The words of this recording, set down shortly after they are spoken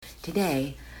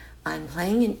Today, I'm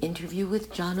playing an interview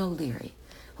with John O'Leary,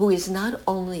 who is not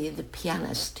only the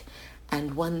pianist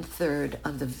and 1/3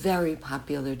 of the very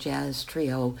popular jazz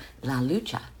trio La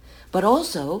Lucha, but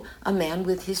also a man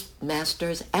with his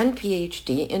master's and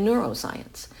PhD in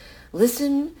neuroscience.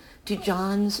 Listen to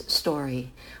John's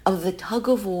story of the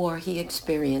tug-of-war he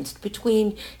experienced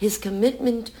between his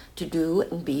commitment to do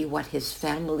and be what his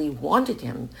family wanted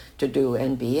him to do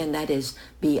and be, and that is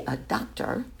be a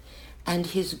doctor, and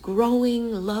his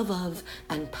growing love of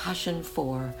and passion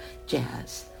for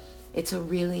jazz. It's a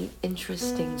really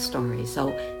interesting story,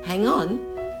 so hang on.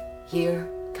 Here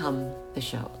come the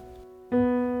show.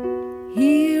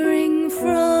 Hearing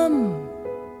from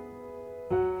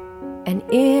an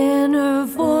inner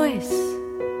voice,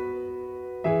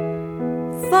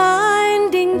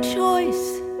 finding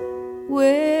choice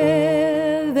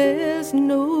where there's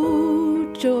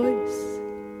no choice,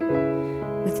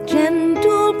 with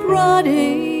gentle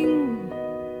prodding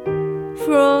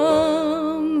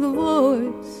from the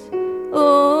voice.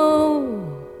 Oh,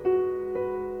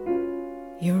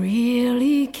 you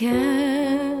really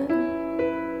can.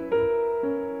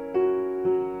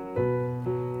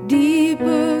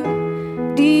 Deeper,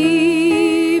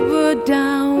 deeper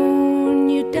down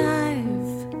you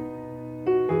dive,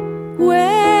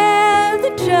 where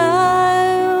the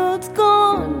child's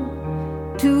gone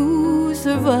to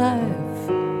survive,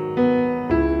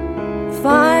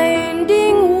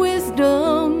 finding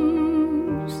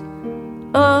wisdom's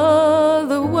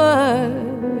otherwise.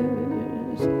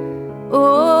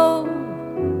 Oh,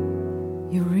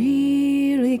 you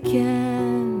really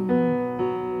can.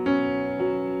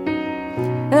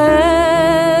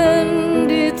 And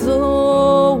it's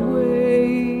always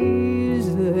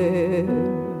there,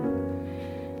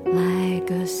 like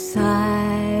a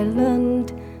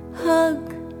silent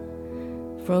hug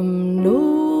from nowhere,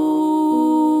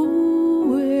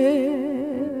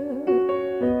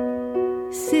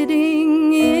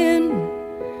 sitting in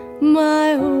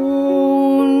my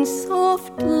own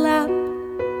soft lap,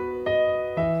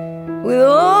 with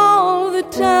all the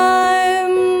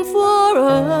time for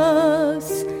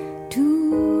us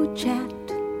to chat,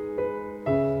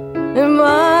 and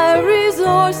my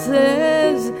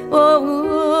resources all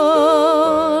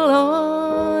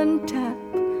on tap.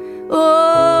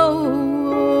 Oh,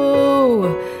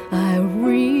 I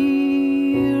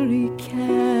really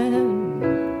can.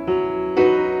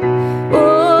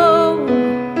 Oh,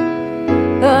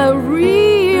 I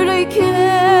really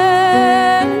can.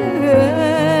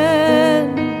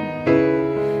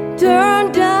 Turn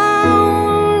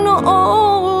down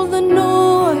all the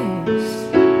noise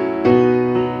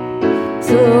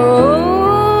so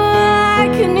I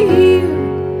can hear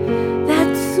that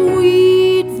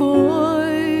sweet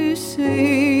voice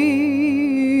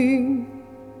sing.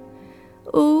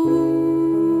 Oh,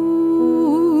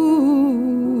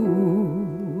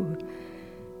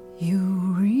 you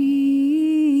really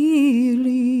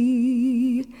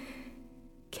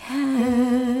can.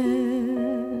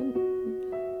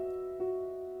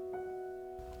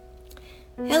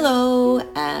 Hello,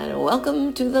 and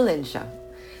welcome to The Lynn Show.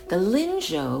 The Lynn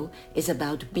Show is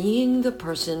about being the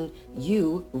person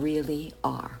you really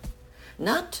are.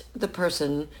 Not the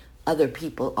person other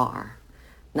people are.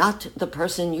 Not the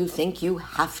person you think you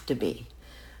have to be.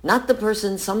 Not the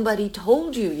person somebody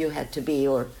told you you had to be,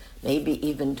 or maybe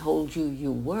even told you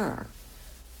you were.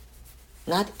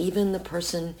 Not even the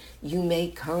person you may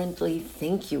currently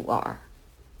think you are,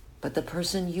 but the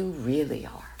person you really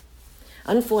are.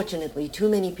 Unfortunately, too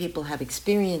many people have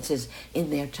experiences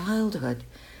in their childhood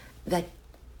that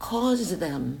cause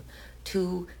them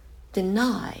to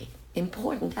deny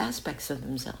important aspects of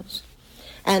themselves.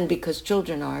 And because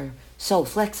children are so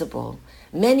flexible,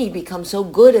 many become so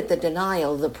good at the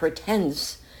denial, the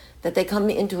pretense, that they come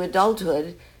into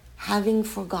adulthood having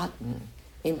forgotten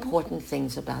important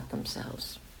things about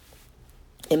themselves.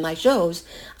 In my shows,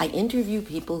 I interview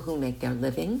people who make their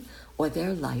living or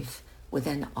their life with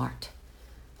an art.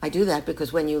 I do that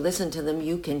because when you listen to them,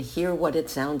 you can hear what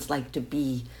it sounds like to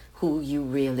be who you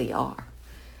really are.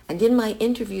 And in my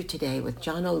interview today with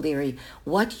John O'Leary,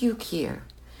 what you hear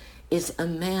is a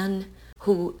man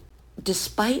who,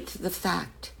 despite the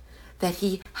fact that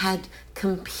he had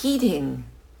competing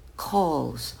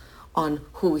calls on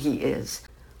who he is,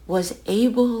 was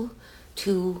able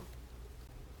to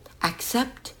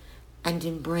accept and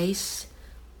embrace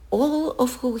all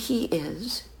of who he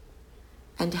is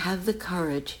and have the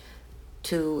courage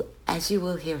to, as you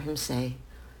will hear him say,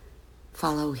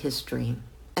 follow his dream.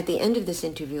 At the end of this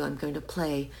interview, I'm going to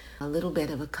play a little bit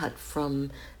of a cut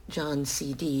from John's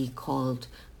CD called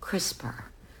CRISPR.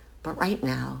 But right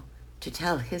now, to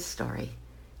tell his story,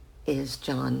 is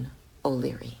John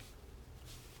O'Leary.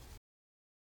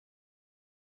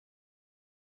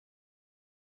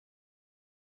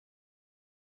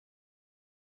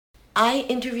 I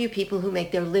interview people who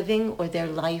make their living or their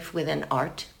life with an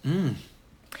art.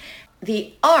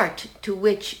 The art to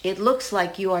which it looks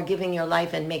like you are giving your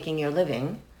life and making your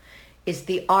living is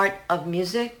the art of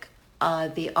music,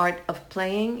 the art of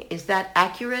playing. Is that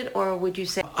accurate, or would you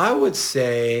say? I would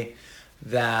say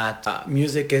that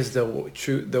music is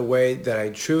the way that I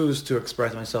choose to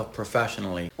express myself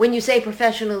professionally. When you say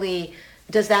professionally,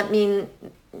 does that mean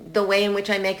the way in which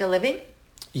I make a living?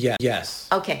 Yeah. Yes.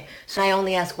 Okay, so I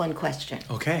only ask one question.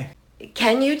 Okay.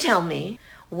 Can you tell me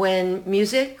when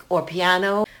music or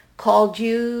piano called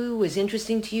you, was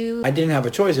interesting to you? I didn't have a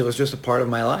choice. It was just a part of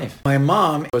my life. My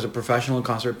mom was a professional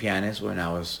concert pianist when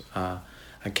I was a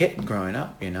kid growing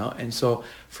up, you know. And so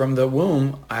from the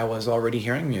womb, I was already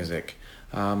hearing music.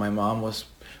 My mom was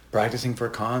practicing for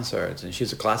concerts, and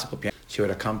she's a classical pianist. She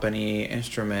would accompany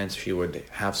instruments. She would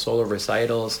have solo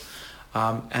recitals.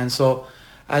 And so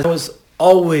I was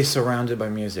always surrounded by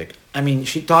music. I mean,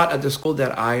 she taught at the school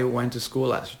that I went to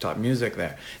school at. She taught music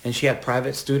there. And she had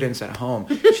private students at home.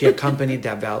 She accompanied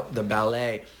the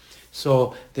ballet.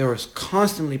 So there was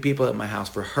constantly people at my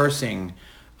house rehearsing,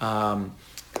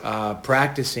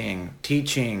 practicing,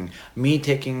 teaching, me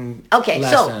taking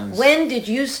lessons. So when did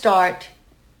you start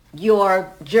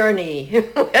your journey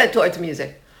towards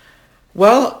music?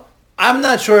 Well, I'm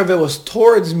not sure if it was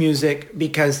towards music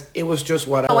because it was just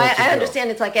what I wanted to do. I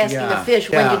understand. It's like asking a fish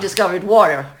when you discovered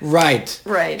water. Right.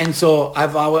 Right. And so I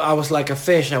was like a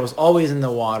fish. I was always in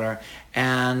the water.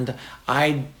 And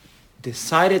I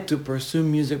decided to pursue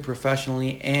music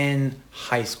professionally in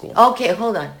high school. Okay,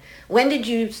 hold on. When did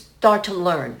you start to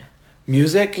learn?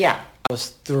 Music? Yeah. I was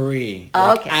 3.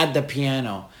 Okay. At the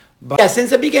piano. But yeah, since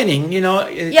the beginning, you know,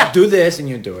 do this and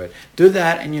you do it. Do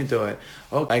that and you do it.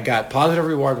 Okay. I got positive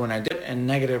reward when I did and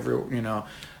negative,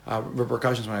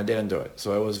 repercussions when I didn't do it.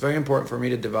 So it was very important for me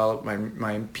to develop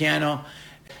my piano.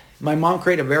 My mom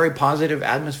created a very positive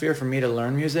atmosphere for me to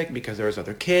learn music because there was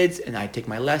other kids and I'd take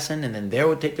my lesson and then they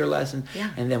would take their lesson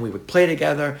and then we would play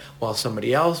together while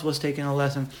somebody else was taking a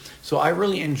lesson. So I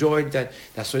really enjoyed that.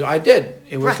 That's what I did.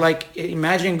 It was like,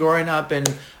 imagine growing up in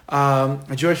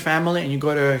a Jewish family and you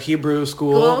go to Hebrew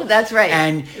school. Oh, that's right.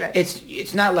 And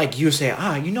it's not like you say,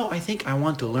 I think I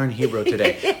want to learn Hebrew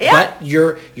today. But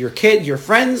your kid, your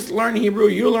friends learn Hebrew,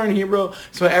 you learn Hebrew.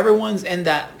 So everyone's in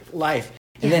that life.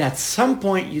 And then at some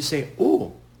point you say,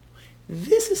 ooh,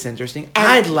 this is interesting.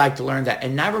 I'd like to learn that.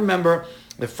 And I remember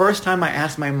the first time I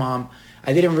asked my mom,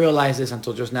 I didn't realize this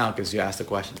until just now because you asked the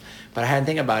question, but I had to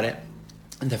think about it.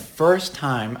 And the first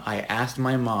time I asked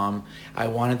my mom I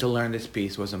wanted to learn this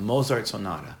piece was a Mozart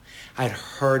sonata. I'd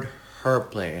heard her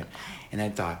play it. And I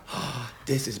thought,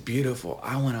 this is beautiful.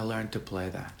 I want to learn to play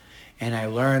that. And I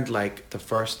learned like the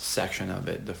first section of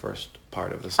it, the first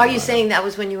part of the sonata. Are you saying that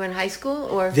was when you were in high school?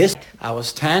 Or I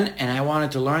was 10 and I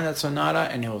wanted to learn that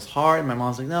sonata and it was hard. My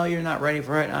mom's like, no, you're not ready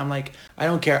for it. And I'm like, I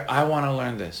don't care. I want to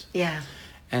learn this. Yeah.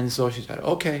 And so she said,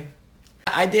 okay.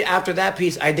 After that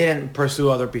piece, I didn't pursue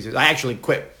other pieces. I actually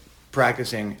quit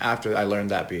practicing after I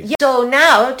learned that piece. Yeah. So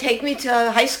now take me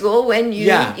to high school when you...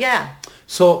 Yeah.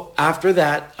 So after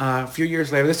that, a few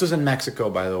years later, this was in Mexico,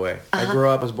 by the way. I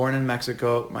was born in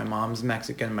Mexico. My mom's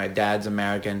Mexican, my dad's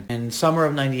American. In summer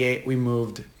of 98, we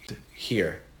moved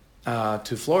here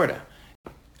to Florida.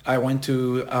 I went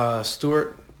to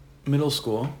Stewart Middle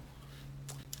School,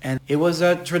 and it was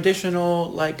a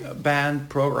traditional band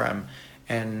program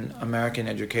in American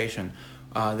education.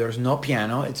 There's no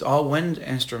piano. It's all wind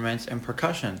instruments and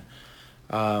percussion.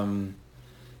 So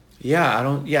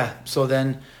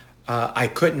then... I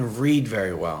couldn't read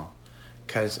very well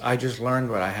because I just learned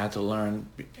what I had to learn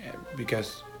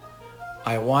because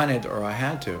I wanted or I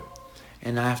had to.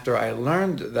 And after I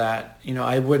learned that,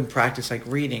 I wouldn't practice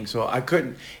reading. So I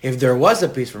couldn't, if there was a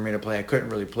piece for me to play, I couldn't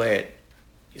really play it.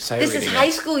 This is high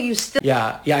school, you still...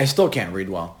 Yeah, I still can't read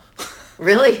well.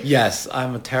 Really? Yes,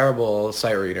 I'm a terrible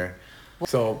sight reader.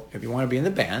 So if you want to be in the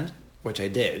band, which I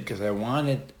did because I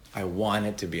wanted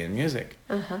to be in music.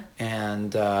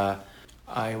 And...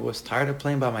 I was tired of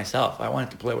playing by myself. I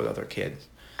wanted to play with other kids.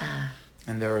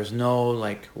 And there was no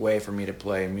way for me to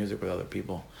play music with other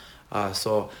people.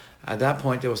 So at that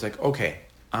point it was okay,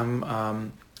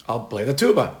 I'll play the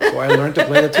tuba. So I learned to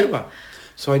play the tuba.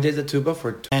 So I did the tuba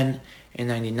for 10. In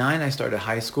 99 I started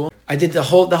high school. I did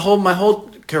my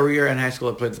whole career in high school.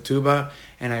 I played the tuba,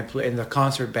 and I played in the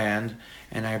concert band,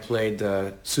 and I played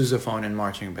the sousaphone and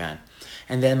marching band.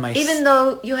 And then even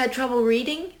though you had trouble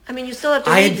reading, I mean, you still have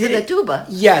to read for the tuba.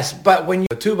 Yes, but when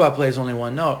the tuba plays only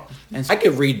one note, and so I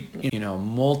could read,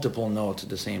 multiple notes at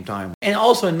the same time. And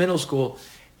also in middle school,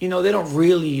 they don't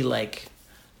really like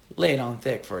lay it on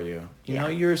thick for you. You know,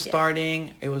 you're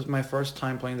starting. It was my first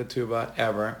time playing the tuba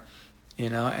ever,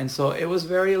 and so it was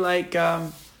very like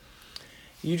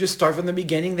you just start from the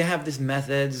beginning. They have these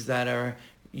methods that are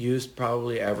used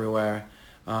probably everywhere,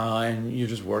 and you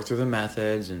just work through the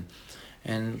methods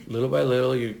and little by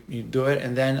little you do it.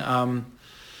 And then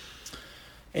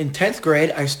in 10th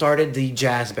grade, I started the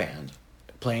jazz band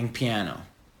playing piano.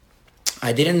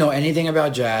 I didn't know anything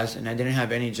about jazz, and I didn't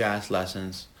have any jazz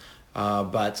lessons,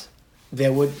 but I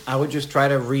would just try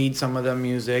to read some of the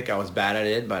music. I was bad at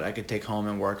it, but I could take home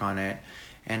and work on it.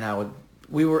 And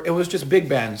it was just big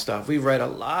band stuff. We read a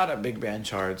lot of big band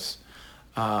charts,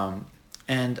 and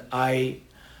I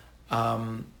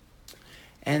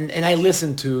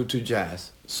listened to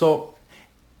jazz. So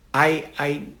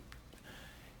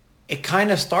it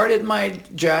kind of started my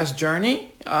jazz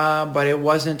journey, but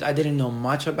I didn't know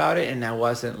much about it, and I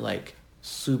wasn't like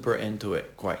super into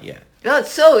it quite yet. Oh,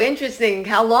 it's so interesting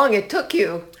how long it took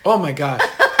you. Oh my gosh.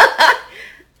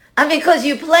 I mean, because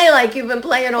you play like you've been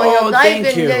playing all your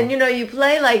life, and you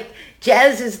play like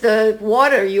jazz is the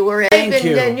water you were in. Thank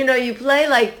you. And you play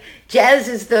like jazz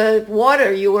is the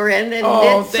water you were in, and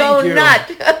it's so you.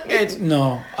 not.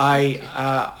 I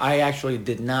actually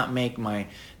did not make my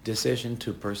decision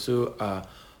to pursue a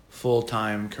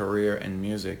full-time career in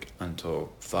music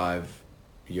until 5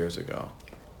 years ago.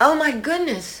 Oh my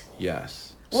goodness. Yes.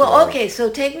 Well, okay, so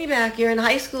take me back. You're in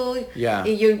high school. Yeah.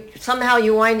 You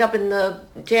wind up in the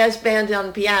jazz band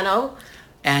on piano.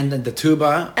 And the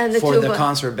tuba for the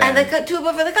concert band. And the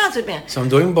tuba for the concert band. So I'm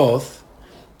doing both.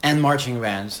 And marching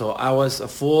band. So I was a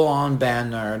full-on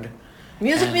band nerd.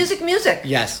 Music.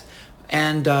 Yes.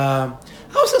 And I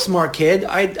was a smart kid.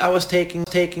 I was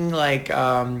taking like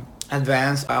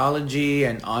advanced biology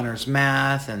and honors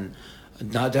math, and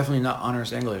definitely not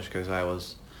honors English, because I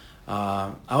was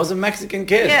a Mexican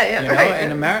kid,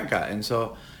 in America. And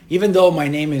so even though my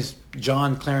name is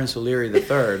John Clarence O'Leary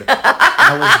III,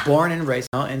 I was born and raised,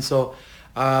 and so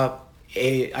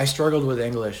I struggled with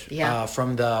English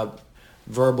from the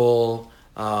verbal,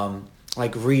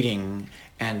 like reading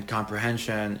and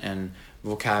comprehension and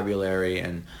vocabulary,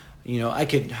 and I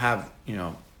could have,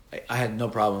 I had no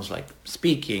problems like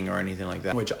speaking or anything like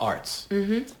that. Language arts.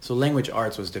 Mm-hmm. So language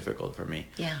arts was difficult for me.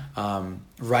 Yeah.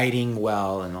 Writing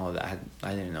well and all of that.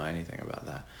 I didn't know anything about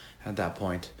that at that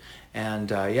point. And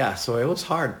so it was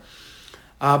hard.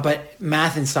 But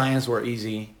math and science were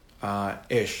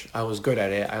easy-ish. I was good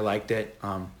at it. I liked it.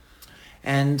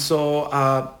 And so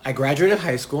I graduated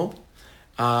high school.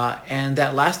 And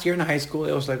that last year in high school,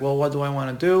 it was like, well, what do I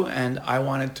want to do? And I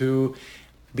wanted to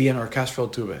be an orchestral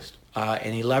tubist.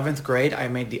 In 11th grade, I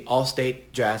made the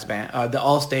all-state jazz band, the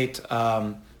all-state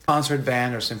concert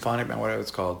band or symphonic band, whatever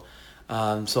it's called.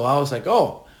 So I was like,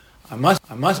 oh, I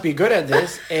must be good at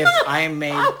this if I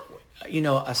made,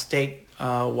 a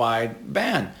state-wide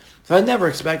band. So I never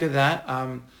expected that.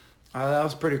 That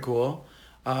was pretty cool.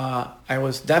 I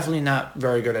was definitely not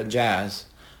very good at jazz.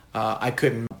 I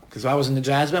couldn't, because I was in the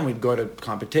jazz band, we'd go to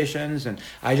competitions, and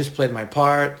I just played my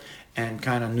part and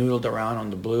kind of noodled around on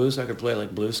the blues. I could play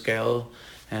like blues scale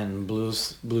and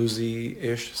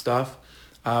bluesy-ish stuff.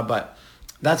 But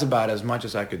that's about as much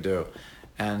as I could do.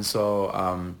 And so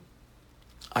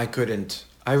I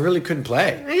really couldn't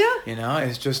play. Yeah.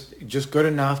 It's just good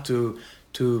enough to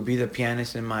be the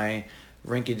pianist in my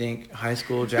rinky-dink high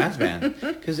school jazz band.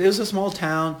 Because it was a small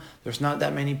town. There's not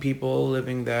that many people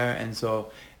living there. And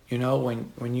so,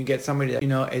 when you get somebody that,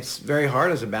 it's very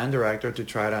hard as a band director to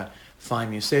try to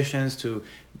find musicians to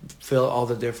fill all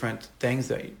the different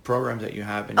programs that you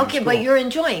have in your school. But you're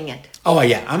enjoying it. Oh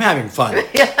yeah, I'm having fun.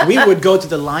 We would go to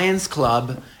the Lions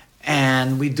Club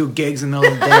and we'd do gigs in the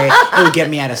middle of the day. They would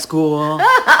get me out of school,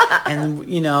 and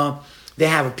they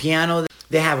have a piano.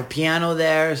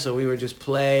 there, so we would just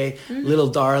play Little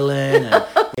Darlin' and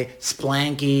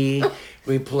Splanky.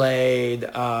 We played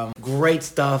great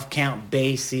stuff, Count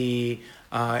Basie,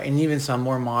 and even some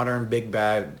more modern Big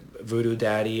Bad Voodoo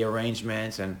Daddy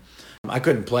arrangements. And I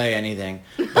couldn't play anything,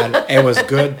 but it was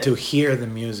good to hear the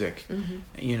music,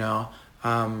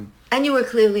 And you were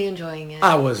clearly enjoying it.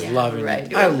 I was loving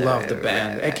it. I loved the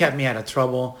band. Right. It kept me out of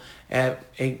trouble.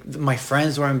 My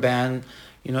friends were in band.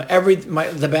 You know,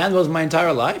 the band was my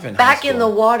entire life in high Back school. in the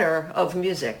water of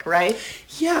music, right?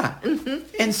 Yeah.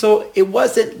 And so it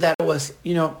wasn't that it was,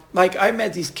 you know, like I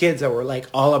met these kids that were like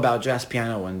all about jazz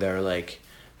piano when they're like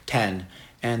 10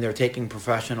 and they're taking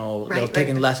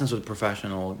taking lessons with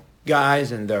professional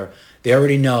guys and they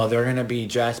already know they're going to be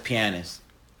jazz pianists.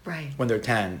 Right. When they're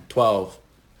 10, 12.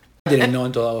 I didn't know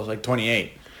until I was like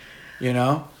 28, you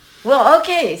know? Well,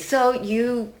 okay, so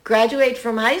you graduate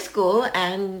from high school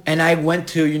and I went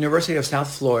to University of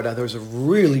South Florida. There was a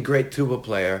really great tuba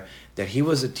player that he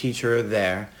was a teacher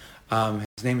there.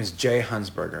 His name is Jay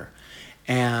Hunsberger.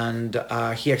 And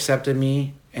he accepted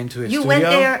me into his studio. You went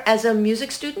there as a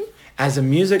music student? As a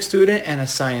music student and a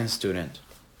science student.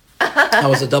 I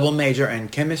was a double major in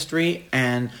chemistry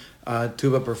and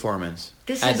tuba performance.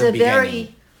 This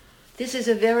is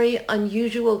a very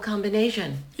unusual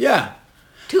combination. Yeah.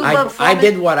 I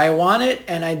did what I wanted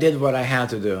and I did what I had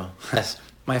to do. Yes.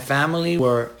 My family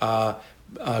were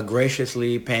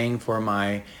graciously paying for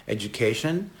my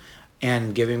education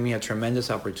and giving me a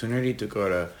tremendous opportunity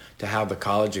to have the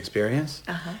college experience.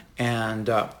 Uh-huh. And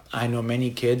I know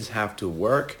many kids have to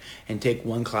work and take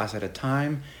one class at a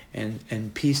time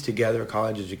and piece together a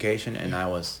college education. And I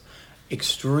was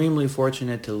extremely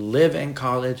fortunate to live in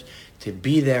college, to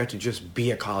be there, to just be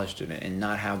a college student and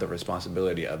not have the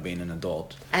responsibility of being an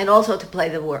adult. And also to play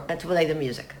the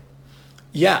music.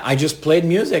 Yeah, I just played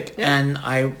music and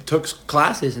I took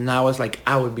classes and I was like,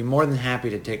 I would be more than happy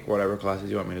to take whatever classes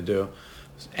you want me to do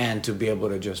and to be able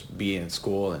to just be in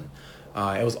school. And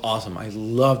it was awesome. I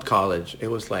loved college. It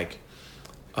was like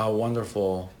a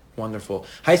wonderful.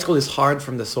 High school is hard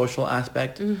from the social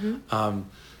aspect. Mm-hmm.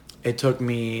 It took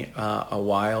me a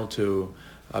while to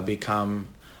become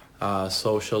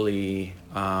socially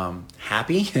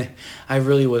happy. I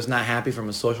really was not happy from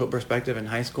a social perspective in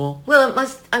high school. Well,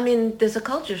 there's a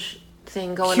culture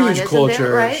thing going on, Huge isn't culture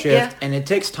there? Right? shift, and it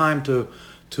takes time to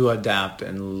adapt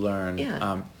and learn.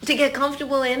 Yeah. To get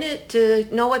comfortable in it, to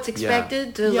know what's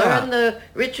expected, to learn the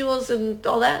rituals and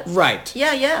all that. Right.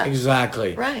 Yeah.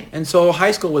 Exactly. Right. And so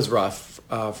high school was rough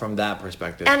from that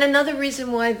perspective. And another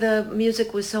reason why the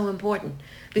music was so important,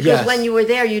 because when you were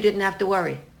there, you didn't have to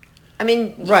worry.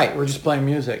 Right, we're just playing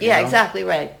music. Yeah, you know? Exactly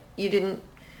right.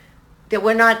 There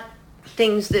were not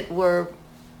things that were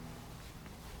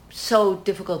so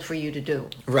difficult for you to do.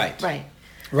 Right,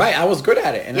 I was good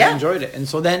at it and I enjoyed it. And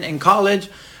so then in college,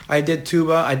 I did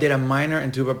tuba. I did a minor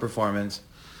in tuba performance.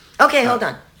 Okay, hold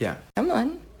on. Yeah. Come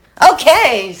on.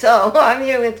 Okay, so I'm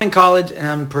here with... In college, and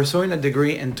I'm pursuing a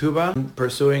degree in tuba. I'm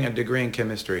pursuing a degree in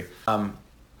chemistry. I'm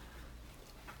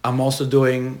also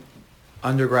doing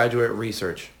undergraduate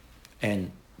research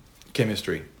in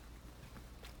chemistry.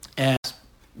 And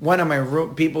one of my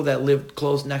people that lived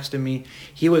close next to me,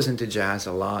 he was into jazz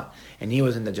a lot, and he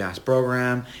was in the jazz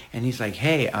program, and he's like,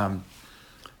 hey,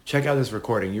 check out this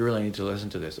recording. You really need to listen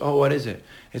to this. Oh, what is it?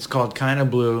 It's called Kinda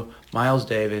Blue, Miles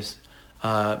Davis.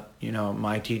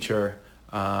 My teacher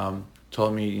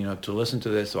told me, to listen to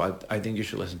this, so I think you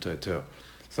should listen to it too.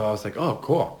 So I was like, oh,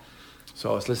 cool. So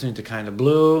I was listening to Kinda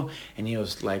Blue, and he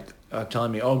was like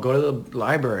telling me, oh, go to the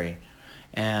library,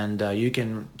 and you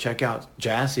can check out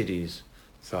jazz CDs.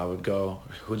 So I would go.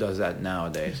 Who does that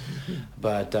nowadays?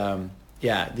 But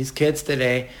these kids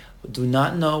today do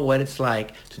not know what it's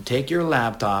like to take your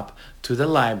laptop to the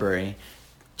library,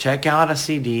 check out a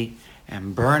CD,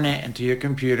 and burn it into your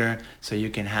computer so you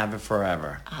can have it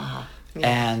forever. Yes.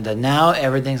 And now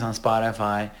everything's on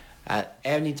Spotify at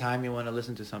any time you want to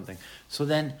listen to something. So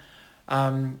then,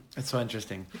 it's so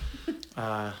interesting.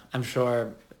 I'm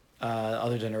sure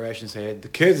other generations say the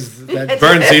kids that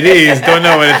burn CDs don't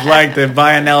know what it's like to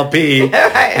buy an LP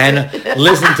and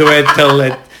listen to it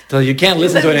till you can't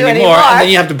listen to it anymore, and then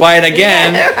you have to buy it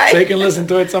again so you can listen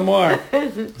to it some more.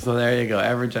 So there you go.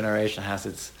 Every generation has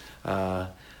its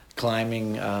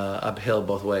climbing uphill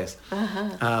both ways.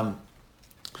 Uh-huh.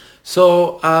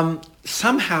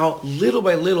 Somehow, little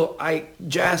by little,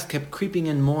 jazz kept creeping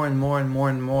in more and more and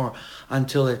more and more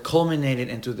until it culminated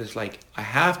into this, I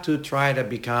have to try to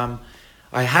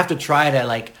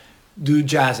do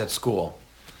jazz at school.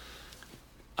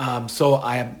 So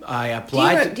I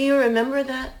applied. Do you remember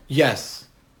that? Yes,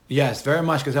 very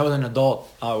much, because I was an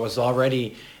adult. I was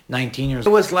already 19 years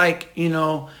old. It was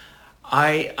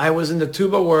I was in the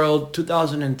tuba world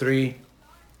 2003,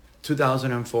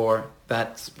 2004.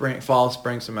 That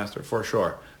fall-spring semester, for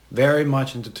sure. Very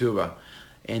much into tuba.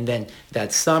 And then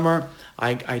that summer,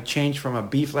 I changed from a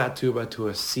B-flat tuba to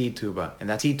a C tuba. And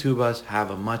that C tubas have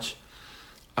a much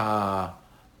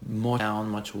more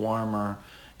sound, much warmer,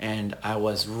 And I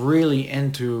was really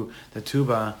into the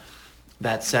tuba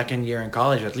that second year in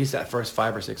college, at least that first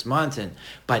 5 or 6 months.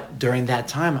 But during that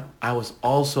time, I was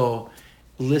also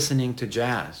listening to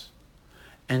jazz.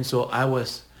 And so I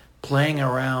was playing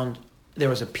around. There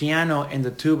was a piano in the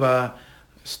tuba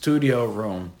studio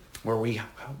room where we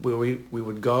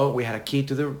would go. We had a key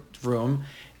to the room,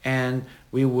 and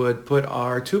we would put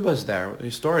our tubas there.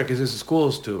 We stored it because this is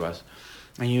school's tubas.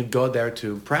 And you'd go there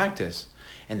to practice.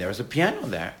 And there was a piano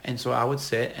there. And so I would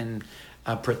sit and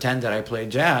pretend that I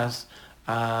played jazz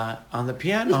on the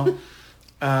piano,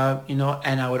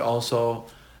 and I would also,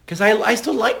 because I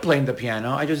still like playing the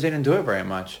piano, I just didn't do it very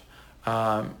much,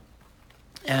 and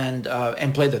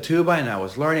played the tuba, and I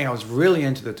was learning. I was really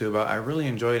into the tuba. I really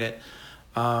enjoyed it,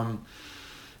 and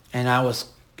I was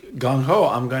gung-ho.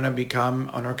 I'm going to become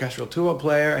an orchestral tuba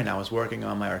player, and I was working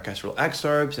on my orchestral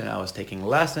excerpts, and I was taking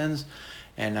lessons,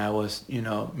 and I was,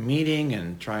 meeting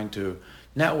and trying to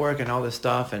network and all this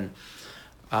stuff, and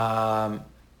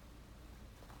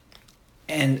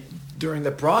during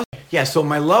the process, so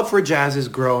my love for jazz is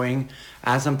growing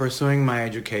as I'm pursuing my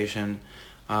education.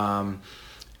 And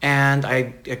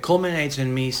it culminates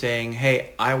in me saying,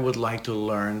 hey, I would like to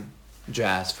learn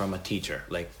jazz from a teacher.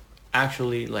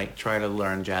 Actually try to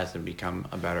learn jazz and become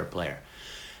a better player.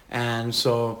 And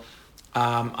so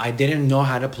I didn't know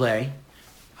how to play.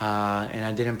 And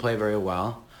I didn't play very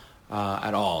well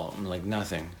at all,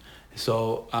 nothing.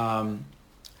 So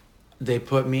they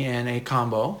put me in a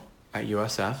combo at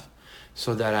USF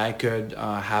so that I could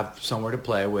have somewhere to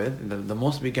play with, the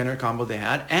most beginner combo they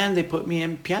had, and they put me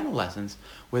in piano lessons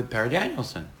with Per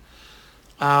Danielson.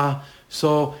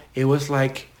 So it was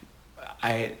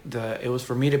it was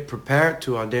for me to prepare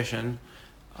to audition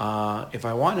if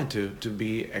I wanted to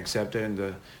be accepted in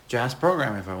the jazz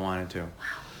program if I wanted to. Wow.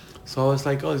 So I was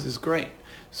oh, this is great.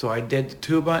 So I did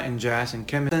tuba and jazz and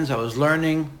chemistry. I was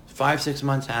learning. 5-6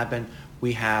 months happened.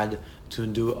 We had to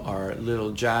do our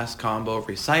little jazz combo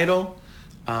recital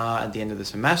at the end of the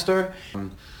semester.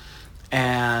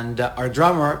 And our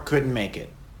drummer couldn't make it.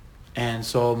 And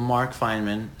so Mark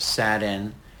Feynman sat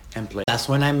in and played. That's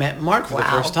when I met Mark for the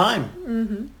first time.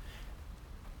 Mm-hmm.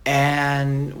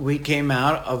 And we came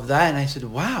out of that, and I said,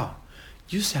 wow,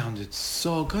 you sounded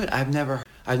so good. I've never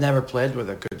played with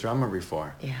a good drummer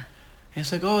before. Yeah. And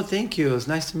it's oh, thank you. It's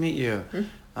nice to meet you.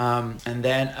 Mm-hmm. And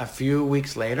then a few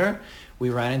weeks later, we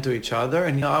ran into each other,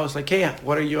 and I was hey,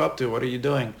 what are you up to? What are you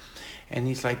doing? And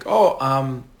he's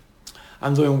I'm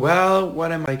doing well.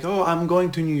 What am I? Oh, I'm going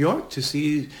to New York to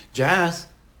see jazz.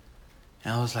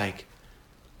 And I was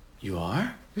you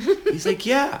are? He's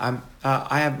yeah.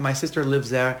 I have my sister lives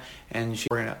there, and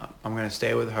I'm gonna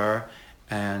stay with her.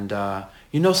 And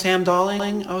Sam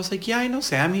Darling? I was yeah, I know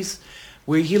Sam.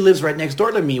 He lives right next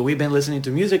door to me. We've been listening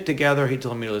to music together. He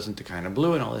told me to listen to Kind of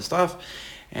Blue and all this stuff.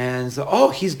 And so,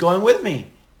 he's going with me.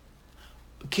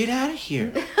 Get out of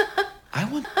here. I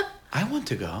want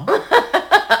to go.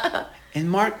 And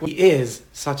Mark, he is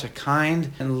such a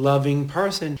kind and loving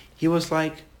person. He was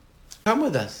come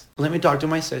with us. Let me talk to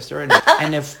my sister.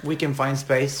 And if we can find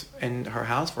space in her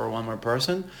house for one more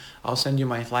person, I'll send you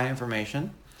my flight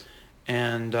information.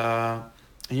 And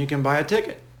you can buy a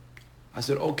ticket. I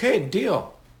said, okay,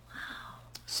 deal. Wow.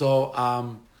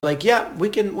 So, yeah, we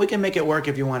can make it work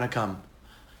if you want to come.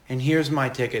 And here's my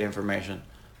ticket information.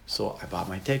 So I bought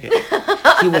my ticket.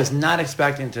 He was not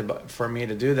expecting for me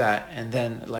to do that. And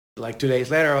then, 2 days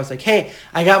later, I was hey,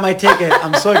 I got my ticket.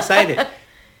 I'm so excited.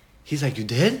 He's you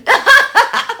did?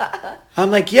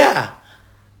 I'm yeah.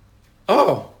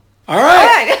 Oh, all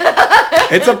right.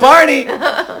 It's a party.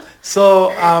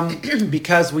 So,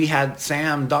 because we had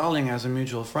Sam Darling as a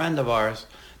mutual friend of ours,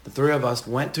 the three of us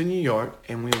went to New York,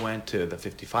 and we went to the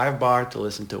 55 Bar to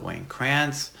listen to Wayne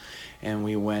Krantz, and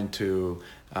we went to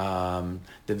the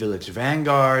Village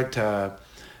Vanguard to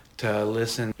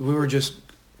listen. We were just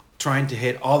trying to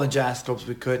hit all the jazz clubs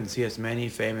we could and see as many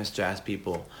famous jazz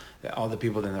people, all the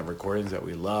people in the recordings that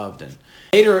we loved. And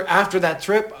later, after that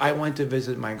trip, I went to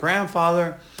visit my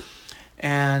grandfather,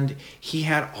 and he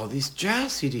had all these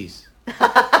jazz CDs.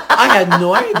 I had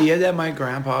no idea that my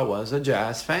grandpa was a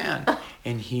jazz fan,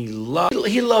 and he loved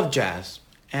jazz,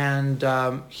 and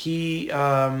he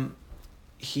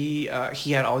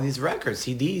had all these records,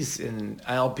 CDs, and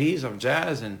LPs of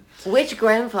jazz. And which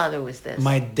grandfather was this?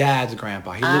 My dad's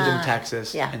grandpa. He lived in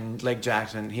Texas, yeah. in Lake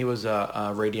Jackson. He was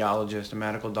a radiologist, a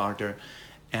medical doctor,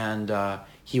 and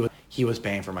he was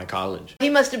paying for my college.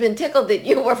 He must have been tickled that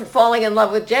you were falling in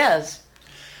love with jazz.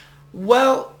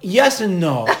 Well, yes and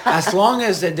no. As long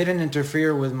as it didn't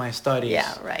interfere with my studies.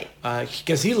 Yeah, right.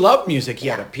 Because he loved music. He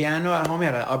had a piano at home. He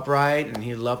had an upright, and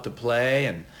he loved to play,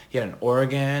 and he had an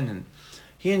organ, and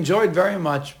he enjoyed very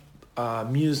much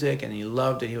music, and he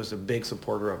loved it. He was a big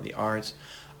supporter of the arts.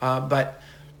 But,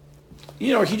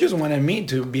 you know, he just wanted me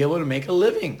to be able to make a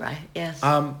living. Right, yes.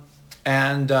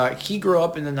 And he grew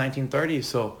up in the 1930s,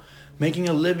 so making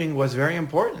a living was very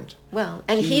important. Well,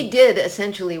 and he did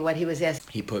essentially what he was asked.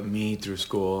 He put me through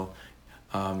school.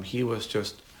 He was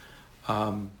just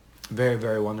very,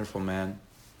 very wonderful man.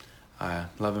 I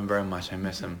love him very much. I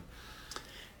miss him.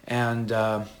 And,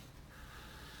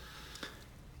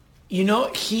 you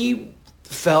know, he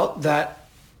felt that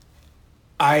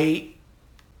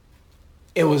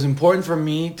it was important for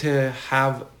me to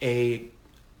have a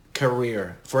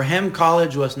career. For him,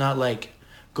 college was not like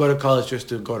go to college just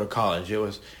to go to college. It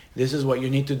was, this is what you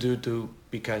need to do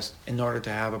because in order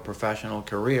to have a professional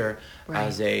career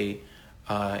as a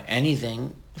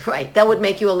anything. Right, that would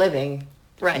make you a living.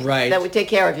 Right. That would take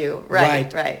care of you.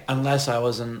 Right. Unless I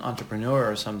was an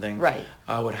entrepreneur or something. Right.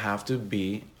 I would have to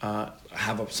be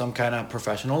have some kind of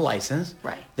professional license.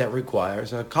 Right. That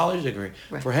requires a college degree.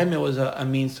 Right. For him, it was a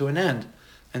means to an end,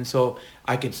 and so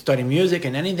I could study music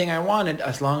and anything I wanted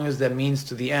as long as the means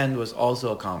to the end was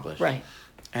also accomplished. Right.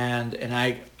 And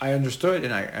I understood,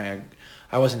 and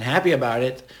I wasn't happy about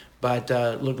it. But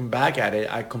looking back at it,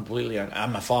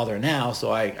 I'm a father now,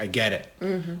 so I get it.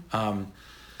 Mm-hmm.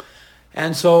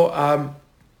 And so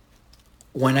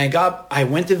when I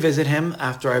went to visit him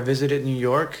after I visited New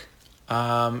York,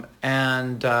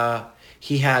 and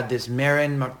he had this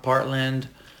Marion McPartland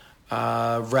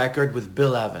record with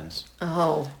Bill Evans.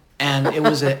 Oh. And it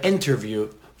was an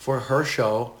interview for her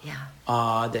show. Yeah.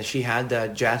 That she had the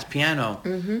jazz piano.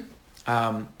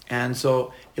 Mm-hmm. And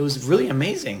so it was really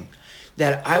amazing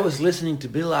that I was listening to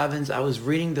Bill Evans. I was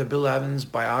reading the Bill Evans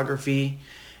biography,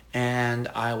 and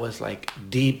I was like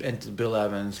deep into Bill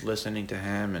Evans, listening to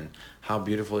him and how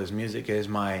beautiful his music is.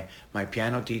 My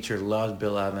piano teacher loved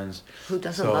Bill Evans. Who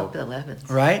doesn't love Bill Evans?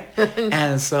 Right?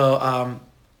 And so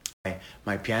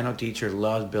my piano teacher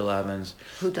loved Bill Evans.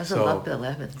 Who doesn't love Bill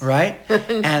Evans? Right?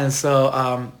 And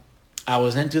so I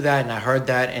was into that, and I heard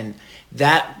that, and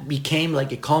that became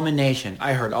like a culmination.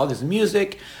 I heard all this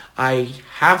music. I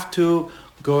have to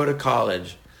go to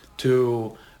college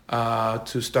to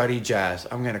study jazz.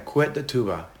 I'm going to quit the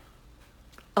tuba.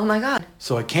 Oh my God.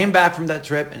 So I came back from that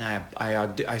trip, and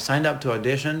I signed up to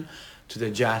audition to the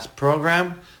jazz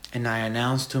program, and I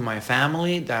announced to my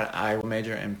family that I will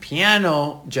major in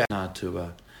piano, jazz, not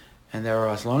tuba. And they were,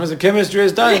 as long as the chemistry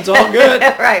is done, it's all good.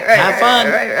 Right. Have fun.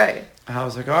 Right. And I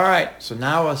was like, all right. So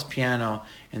now I was piano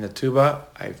in the tuba.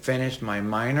 I finished my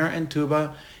minor in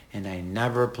tuba, and I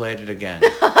never played it again.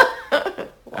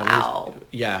 Wow.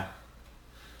 Yeah.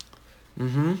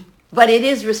 Mm-hmm. But it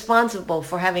is responsible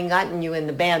for having gotten you in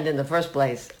the band in the first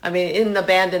place. I mean, in the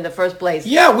band in the first place.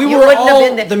 Yeah, we were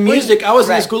all the music. I was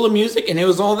in the School of Music, and it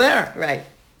was all there. Right.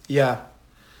 Yeah.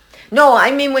 No,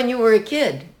 I mean when you were a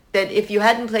kid, that if you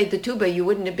hadn't played the tuba, you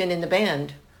wouldn't have been in the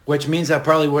band. Which means I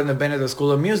probably wouldn't have been at the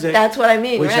School of Music. That's what I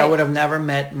mean, Which right. I would have never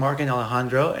met Mark and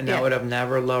Alejandro, and Yeah. I would have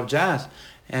never loved jazz.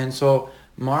 And so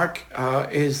Mark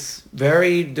is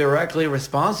very directly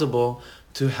responsible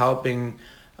to helping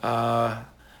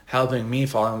me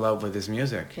fall in love with his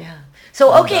music. Yeah.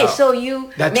 So, No okay, doubt. so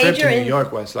you That major trip to New in...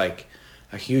 York was like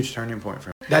a huge turning point for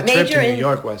me. That trip Major to New in-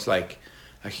 York was like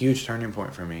a huge turning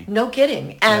point for me. No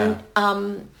kidding. And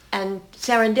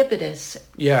serendipitous,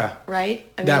 Yeah. right?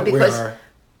 I That we are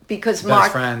because best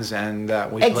Mark... friends, and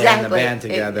that we play in the band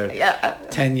together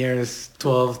 10 years,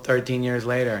 12, 13 years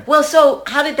later. Well, so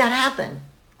how did that happen?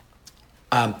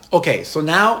 Okay, so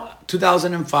now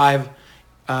 2005,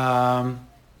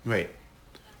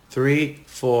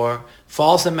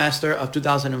 fall semester of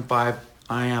 2005,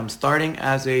 I am starting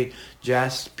as a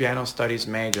jazz piano studies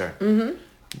major. Mm-hmm.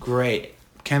 Great.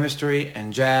 Chemistry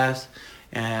and jazz,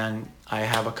 and I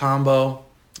have a combo.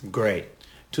 Great.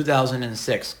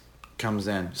 2006 comes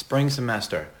in, spring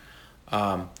semester.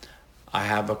 I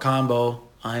have a combo.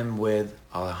 I'm with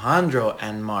Alejandro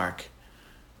and Mark.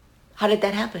 How did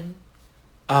that happen?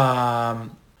 How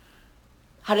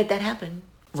did that happen?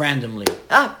 Randomly.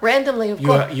 Randomly, of You-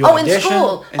 course. you In audition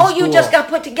school. in You school. just got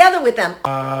put together with them.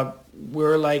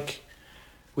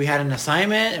 We had an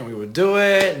assignment, and we would do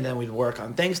it, and then we'd work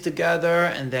on things together,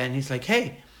 and then he's like,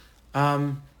 hey,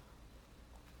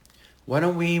 why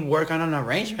don't we work on an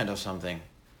arrangement of something?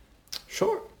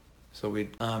 Sure. So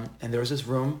and there was this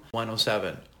room,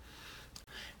 107.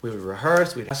 We would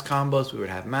rehearse, we'd have combos, we would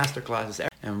have master classes,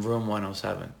 and room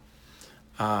 107.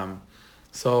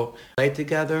 So play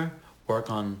together, work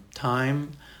on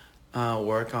time,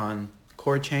 work on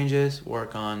chord changes,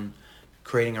 work on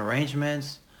creating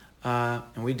arrangements, and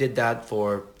we did that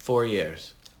for 4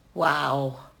 years.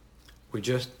 Wow. We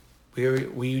just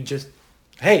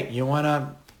hey, you want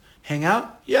to hang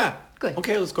out? Yeah. Good.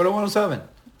 Okay, let's go to 107.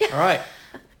 All right.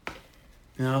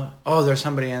 You know, oh, there's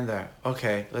somebody in there.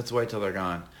 Okay, let's wait till they're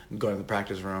gone. Go to the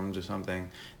practice rooms or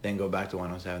something, then go back to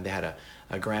 107. They had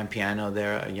a grand piano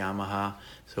there, a Yamaha.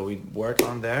 So we'd work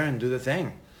on there and do the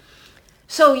thing.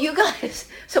 So you guys,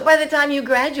 so by the time you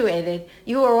graduated,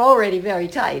 you were already very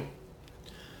tight.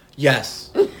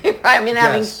 Yes. I mean,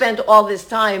 having Yes. spent all this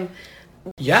time.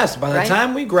 Yes, by the Right?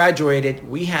 time we graduated,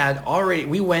 we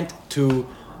went to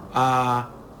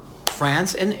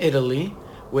France and Italy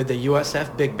with the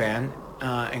USF Big Band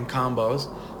in combos.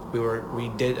 We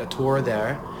did a tour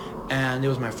there, and it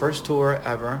was my first tour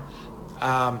ever.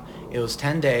 It was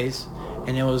 10 days,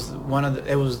 and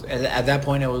at that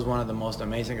point it was one of the most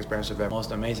amazing experiences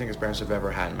I've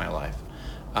ever had in my life.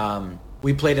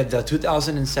 We played at the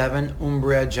 2007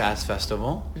 Umbria Jazz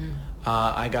Festival.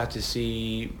 I got to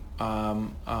see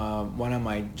one of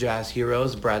my jazz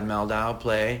heroes, Brad Meldau,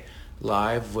 play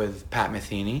live with Pat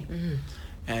Metheny,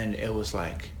 and it was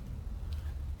like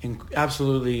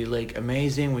absolutely like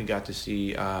amazing. We got to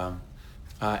see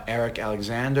Eric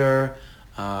Alexander.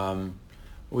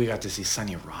 We got to see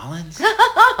Sonny Rollins.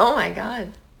 Oh my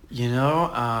God. You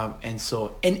know, and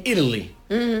so in Italy.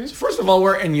 So first of all,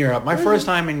 we're in Europe. My first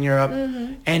time in Europe,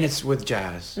 and it's with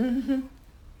jazz.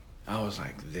 I was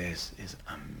like, this is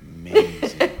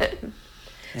amazing.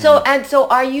 So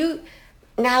are you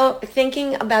now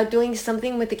thinking about doing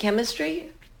something with the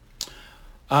chemistry?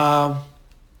 Not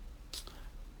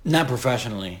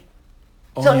professionally.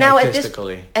 So Only now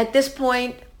artistically. at this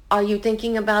point, are you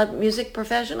thinking about music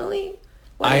professionally?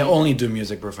 I only do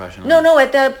music professionally. No,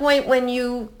 at that point when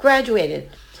you graduated.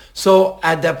 So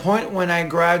at that point when I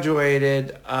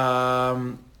graduated,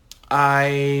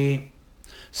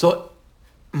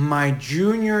 my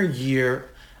junior year,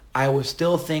 I was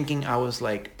still thinking I was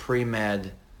like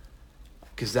pre-med,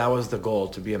 because that was the goal,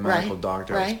 to be a medical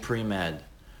doctor. I was pre-med,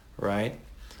 right?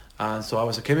 So I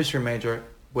was a chemistry major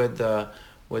with the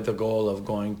goal of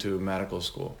going to medical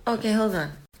school. Okay, hold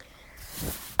on.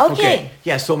 Okay.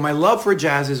 Yeah, so my love for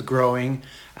jazz is growing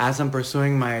as I'm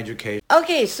pursuing my education.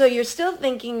 Okay, so you're still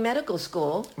thinking medical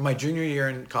school. My junior year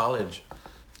in college.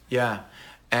 Yeah.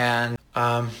 And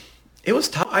it was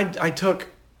tough.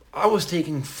 I was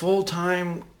taking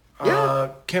full-time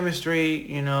chemistry,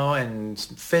 you know, and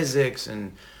physics,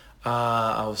 and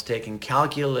I was taking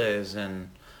calculus, and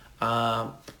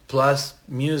plus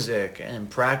music and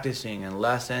practicing and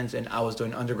lessons, and I was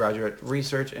doing undergraduate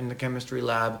research in the chemistry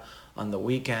lab on the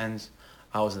weekends.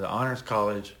 I was at the honors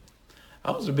college.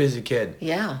 I was a busy kid.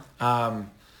 Yeah.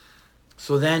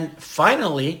 So then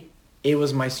finally it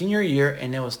was my senior year,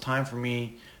 and it was time for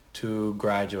me to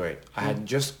graduate. I had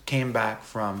just came back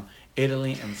from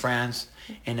Italy and France,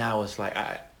 and I was like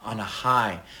on a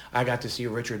high. I got to see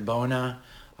Richard Bona.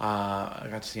 I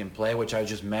got to see him play, which I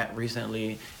just met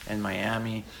recently in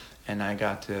Miami, and I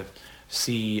got to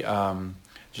see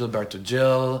Gilberto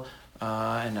Gil,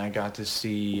 and I got to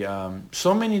see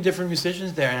so many different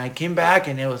musicians there, and I came back,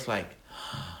 and it was like,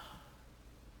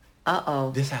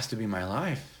 this has to be my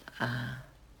life.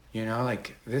 You know,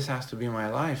 like, this has to be my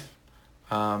life.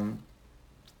 What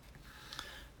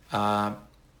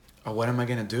am I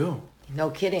going to do? No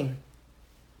kidding.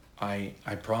 I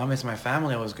promised my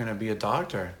family I was going to be a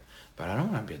doctor, but I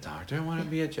don't want to be a doctor. I want to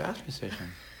be a jazz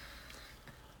musician.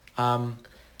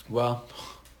 Well,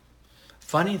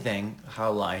 funny thing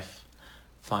how life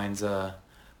finds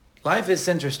life is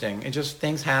interesting. It just,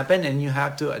 things happen and you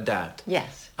have to adapt.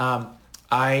 Yes.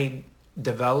 I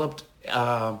developed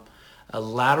a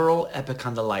lateral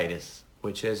epicondylitis,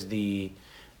 which is the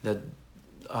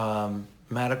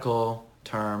medical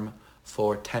term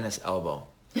for tennis elbow.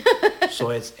 So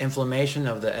it's inflammation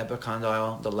of the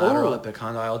lateral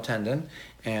epicondyle tendon,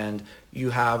 and you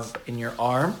have in your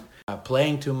arm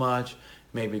playing too much,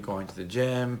 maybe going to the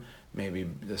gym, maybe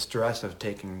the stress of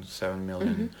taking 7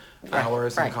 million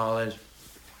hours in college,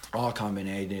 all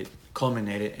culminated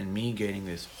in me getting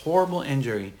this horrible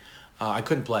injury. I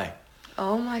couldn't play.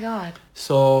 Oh my God.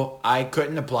 So I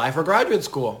couldn't apply for graduate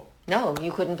school. No,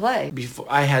 you couldn't play. Before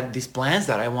I had these plans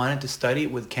that I wanted to study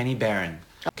with Kenny Barron.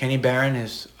 Kenny Barron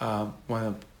is one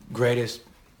of the greatest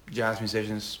jazz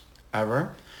musicians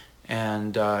ever,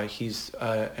 and he's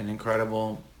an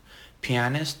incredible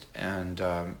pianist and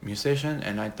musician,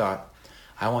 and I thought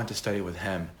I want to study with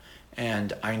him.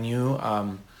 And I knew,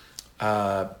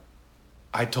 I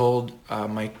told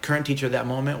my current teacher at that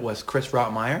moment was Chris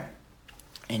Rottmeyer,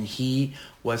 and he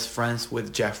was friends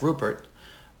with Jeff Rupert.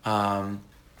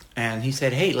 And he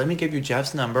said, hey, let me give you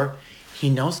Jeff's number.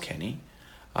 He knows Kenny.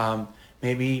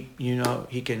 Maybe,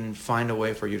 he can find a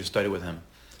way for you to study with him.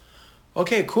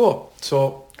 Okay, cool.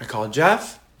 So I called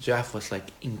Jeff. Jeff was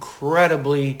like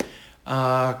incredibly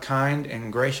kind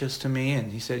and gracious to me,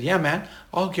 and he said, "Yeah, man,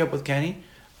 I'll hook you up with Kenny.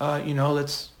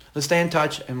 Let's stay in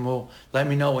touch, and we'll let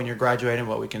me know when you're graduating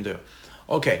what we can do."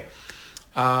 Okay.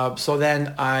 So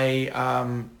then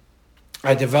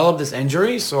I developed this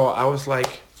injury, so I was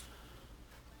like,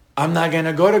 I'm not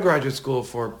gonna go to graduate school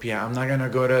for piano. I'm not gonna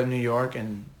go to New York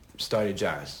and study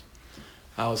jazz.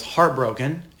 I was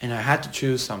heartbroken, and I had to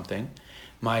choose something.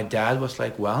 My dad was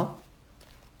like, well,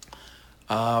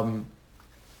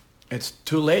 it's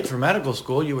too late for medical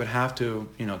school. You would have to,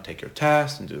 take your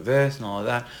test and do this and all of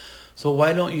that. So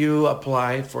why don't you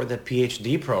apply for the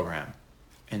PhD program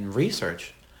in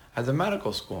research at the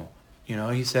medical school?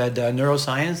 He said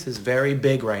neuroscience is very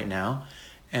big right now.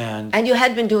 And you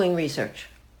had been doing research?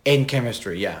 In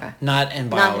chemistry, yeah. Okay. Not in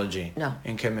biology. No.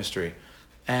 In chemistry.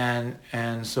 And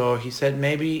so he said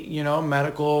maybe,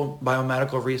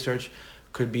 biomedical research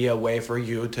could be a way for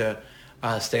you to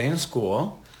stay in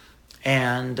school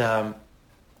and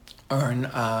earn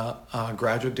a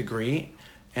graduate degree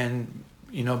and,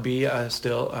 be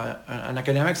still an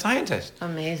academic scientist.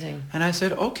 Amazing. And I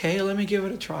said, okay, let me give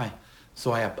it a try.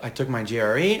 So I took my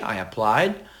GRE, I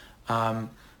applied, and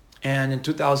in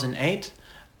 2008,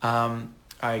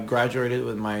 I graduated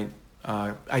with my,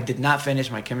 I did not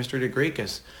finish my chemistry degree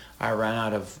because I ran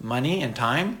out of money and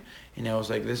time. And I was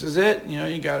like, this is it.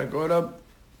 You got to go to,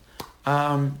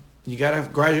 you got to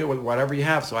graduate with whatever you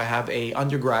have. So I have a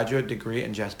undergraduate degree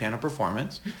in jazz piano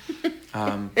performance.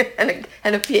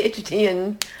 And a PhD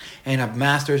in... And a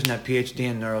master's and a PhD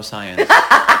in neuroscience.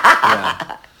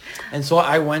 Yeah. And so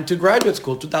I went to graduate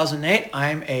school. 2008,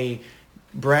 I'm a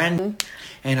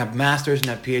and a master's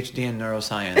and a PhD in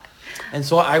neuroscience. And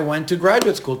so I went to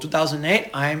graduate school.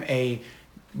 2008, I'm a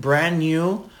brand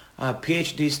new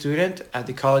PhD student at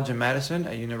the College of Medicine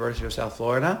at University of South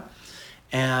Florida.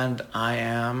 And I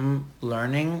am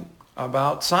learning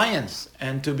about science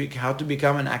and how to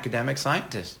become an academic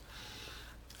scientist.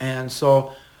 And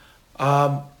so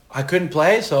I couldn't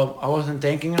play, so I wasn't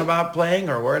thinking about playing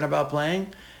or worried about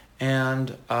playing.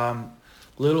 And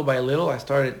little by little, I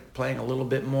started playing a little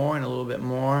bit more and a little bit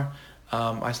more.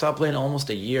 I stopped playing almost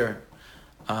a year.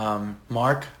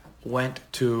 Mark went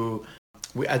to...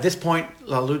 at this point,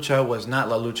 La Lucha was not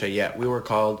La Lucha yet. We were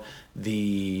called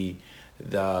the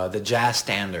Jazz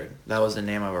Standard. That was the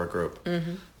name of our group.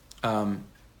 Mm-hmm.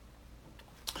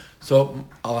 So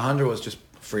Alejandro was just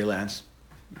freelance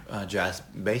jazz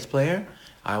bass player.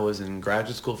 I was in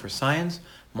graduate school for science.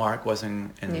 Mark was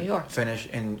in New York. At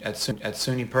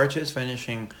SUNY Purchase,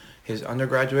 finishing his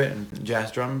undergraduate in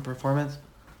jazz drum performance.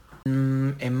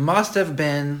 It must have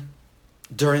been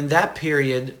during that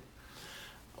period.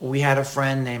 We had a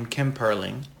friend named Kim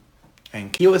Perling,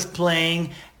 and he was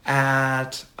playing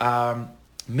at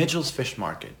Mitchell's Fish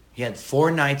Market. He had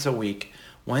 4 nights a week,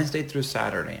 Wednesday through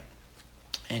Saturday,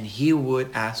 and he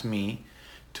would ask me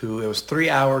to. It was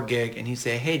 3-hour gig, and he'd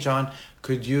say, "Hey John,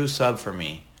 could you sub for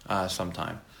me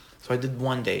sometime?" So I did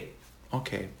 1 date.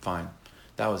 Okay, fine.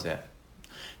 That was it.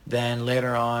 Then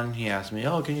later on, he asked me,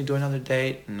 "Oh, can you do another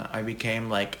date?" And I became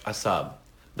like a sub.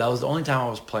 That was the only time I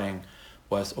was playing,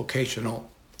 was occasional,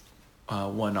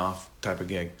 one-off type of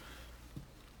gig.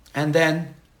 And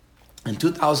then in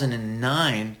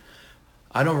 2009,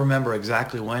 I don't remember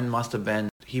exactly when, must have been,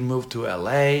 he moved to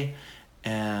LA,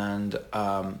 and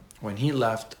when he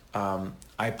left,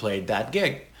 I played that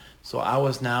gig. So I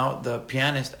was now the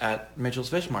pianist at Mitchell's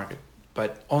Fish Market,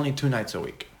 but only 2 nights a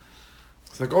week.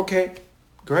 It's like, okay,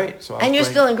 great. So and you're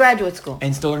still in graduate school.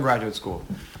 And still in graduate school.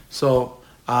 So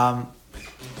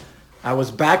I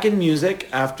was back in music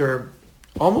after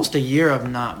almost a year of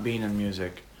not being in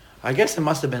music. I guess it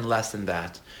must have been less than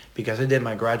that, because I did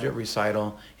my graduate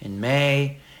recital in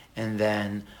May, and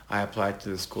then I applied to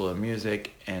the School of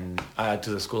Music and to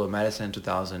the School of Medicine in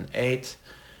 2008,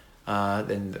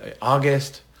 in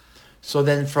August. So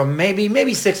then from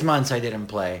maybe 6 months I didn't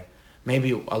play,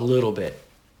 maybe a little bit,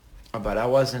 but I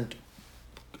wasn't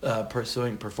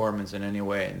pursuing performance in any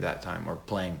way at that time, or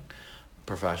playing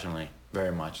professionally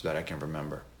very much that I can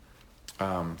remember.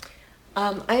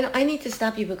 I need to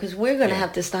stop you because we're going to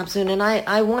have to stop soon, and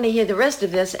I want to hear the rest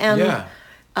of this, and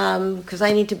because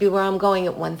I need to be where I'm going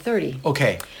at 1:30.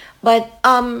 Okay. But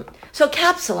so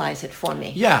capsulize it for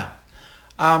me. Yeah.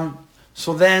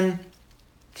 So then.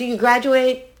 So you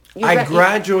graduate. I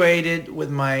graduated with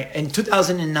in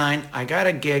 2009. I got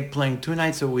a gig playing 2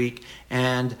 nights a week,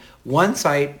 and once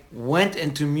I went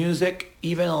into music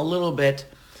even a little bit,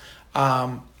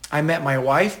 I met my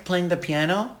wife playing the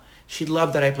piano. She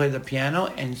loved that I played the piano,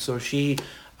 and so she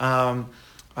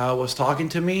was talking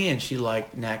to me, and she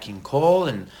liked Nat King Cole,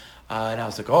 and And I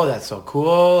was like, oh, that's so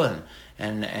cool.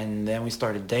 And then we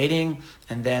started dating.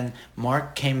 And then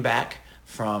Mark came back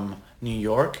from New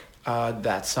York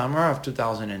that summer of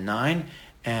 2009.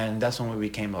 And that's when we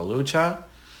became La Lucha.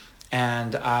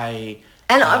 And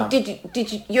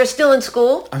you're still in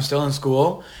school? I'm still in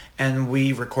school. And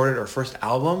we recorded our first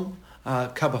album,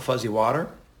 Cup of Fuzzy Water.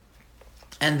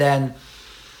 And then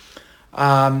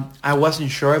I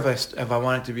wasn't sure if I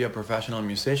wanted to be a professional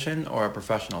musician or a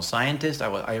professional scientist.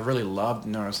 I really loved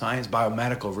neuroscience.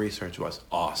 Biomedical research was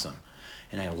awesome,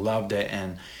 and I loved it.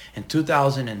 And in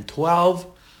 2012,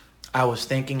 I was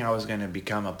thinking I was going to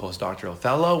become a postdoctoral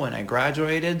fellow when I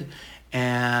graduated,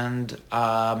 and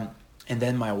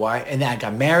then my wife, and then I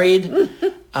got married,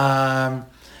 and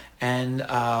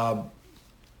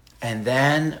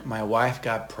then my wife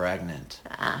got pregnant.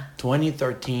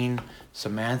 2013.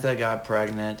 Samantha got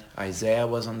pregnant, Isaiah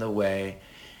was on the way,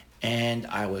 and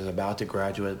I was about to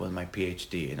graduate with my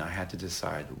PhD, and I had to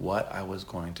decide what I was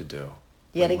going to do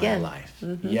with my life.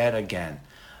 Mm-hmm. Yet again.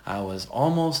 I was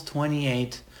almost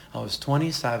 28, I was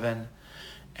 27,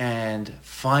 and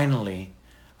finally,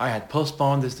 I had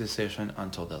postponed this decision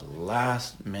until the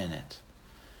last minute.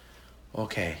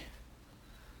 Okay.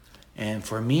 And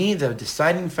for me, the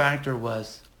deciding factor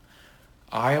was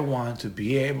I want to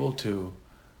be able to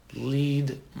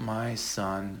lead my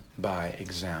son by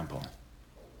example.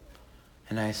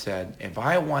 And I said, if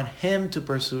I want him to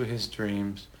pursue his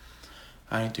dreams,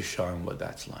 I need to show him what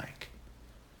that's like.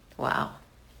 Wow.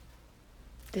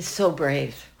 This is so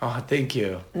brave. Oh, thank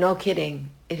you. No kidding.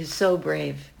 It is so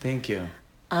brave. Thank you.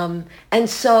 And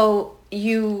so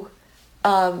you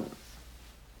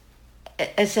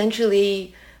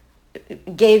essentially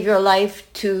gave your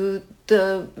life to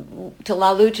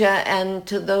La Lucha and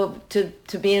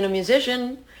to being a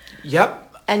musician.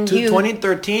 Yep. And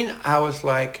 2013, I was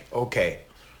like, okay.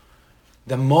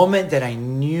 The moment that I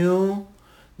knew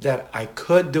that I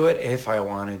could do it if I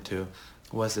wanted to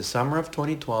was the summer of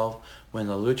 2012 when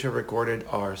La Lucha recorded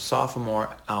our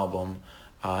sophomore album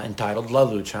entitled La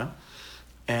Lucha,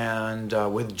 and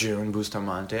with June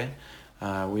Bustamante.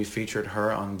 We featured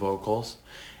her on vocals,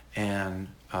 and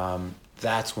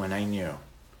that's when I knew.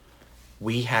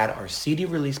 We had our CD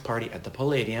release party at the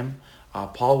Palladium.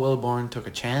 Paul Wilborn took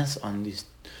a chance on these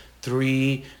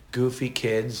 3 goofy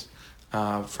kids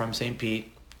from St.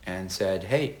 Pete and said,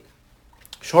 hey,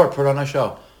 sure, put on a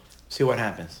show. See what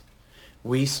happens.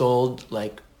 We sold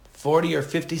like 40 or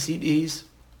 50 CDs.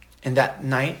 And that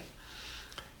night,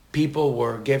 people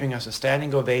were giving us a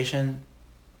standing ovation.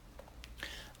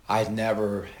 I'd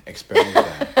never experienced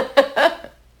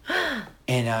that.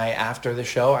 And after the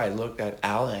show, I looked at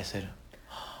Al and I said,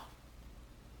 oh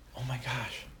my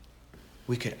gosh,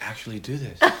 we could actually do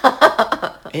this.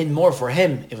 And more for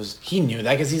him, he knew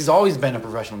that because he's always been a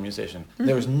professional musician. Mm-hmm.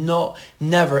 There was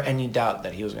never any doubt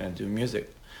that he was going to do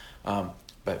music.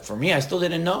 But for me, I still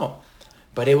didn't know.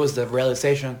 But it was the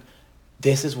realization,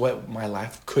 this is what my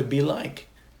life could be like.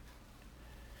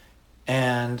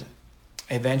 And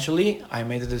eventually, I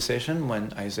made the decision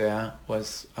when Isaiah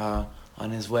was on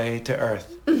his way to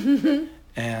Earth. Mm-hmm.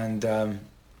 And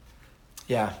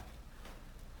yeah.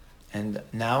 And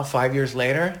now, 5 years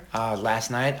later,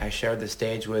 last night, I shared the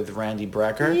stage with Randy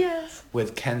Brecker, yes,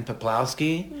 with Ken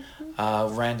Peplowski,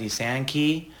 mm-hmm, Randy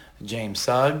Sankey, James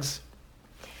Suggs,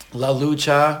 La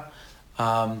Lucha,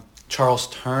 Charles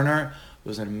Turner,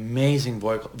 who's an amazing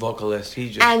vocalist.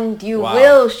 And you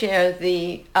will share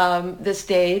the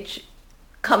stage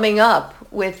coming up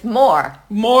with more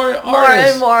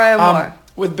artists. More.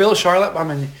 With Bill Charlap,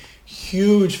 I'm a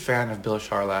huge fan of Bill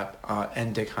Charlap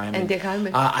and Dick Hyman.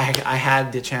 I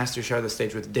had the chance to share the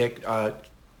stage with Dick 5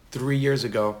 years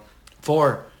ago,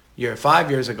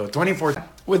 2014.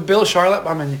 With Bill Charlap,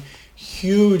 I'm a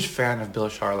huge fan of Bill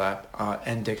Charlap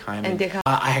and Dick Hyman.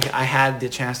 I had the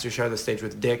chance to share the stage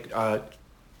with Dick 5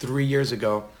 years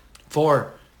ago,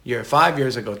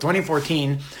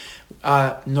 2014.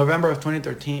 November of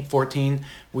 2014,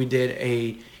 we did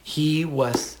he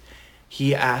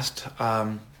asked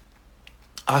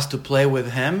us to play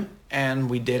with him, and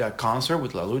we did a concert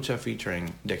with La Lucha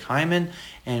featuring Dick Hyman,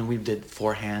 and we did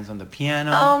 4 hands on the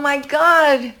piano. Oh my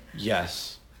God!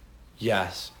 Yes,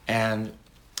 and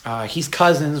he's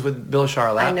cousins with Bill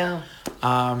Charlap. I know.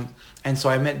 And so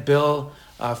I met Bill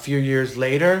a few years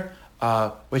later,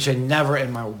 which I never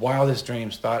in my wildest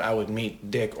dreams thought I would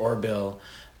meet Dick or Bill.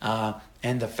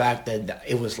 And the fact that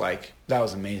it was like, that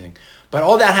was amazing. But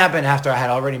all that happened after I had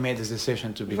already made this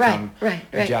decision to become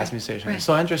a jazz musician. Right. It's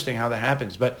so interesting how that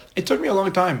happens. But it took me a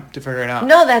long time to figure it out.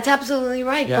 No, that's absolutely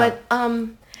right. Yeah. But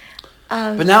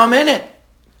now I'm in it.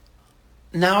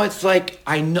 Now it's like,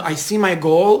 I see my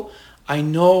goal. I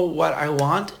know what I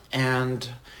want, and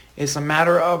it's a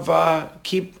matter of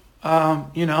keep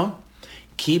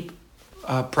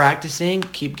practicing,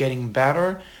 keep getting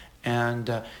better,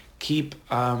 and keep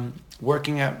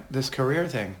working at this career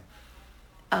thing.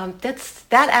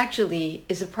 That actually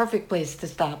is a perfect place to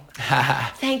stop.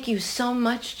 Thank you so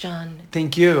much, John.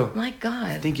 Thank you. My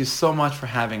God. Thank you so much for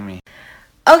having me.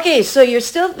 Okay, so you're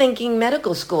still thinking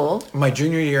medical school. My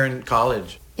junior year in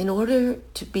college. In order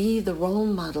to be the role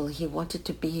model he wanted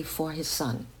to be for his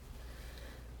son,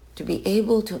 to be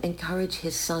able to encourage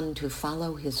his son to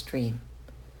follow his dream,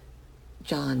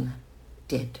 John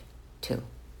did too.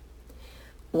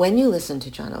 When you listen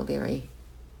to John O'Leary,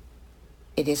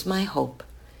 it is my hope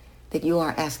that you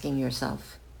are asking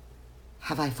yourself,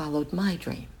 have I followed my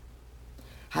dream?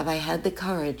 Have I had the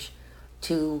courage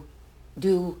to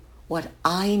do what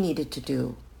I needed to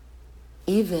do,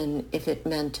 even if it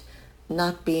meant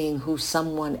not being who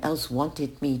someone else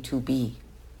wanted me to be?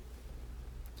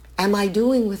 Am I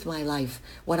doing with my life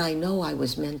what I know I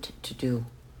was meant to do?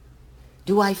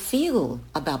 Do I feel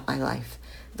about my life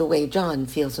the way John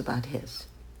feels about his?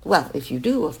 Well, if you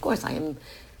do, of course, I am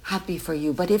happy for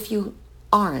you. But if you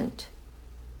aren't,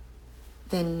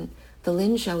 then the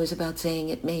Lynn Show is about saying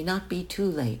it may not be too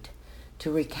late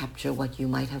to recapture what you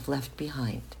might have left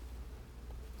behind.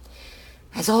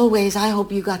 As always, I hope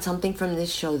you got something from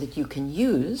this show that you can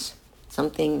use,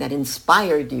 something that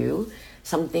inspired you,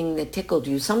 something that tickled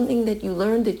you, something that you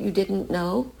learned that you didn't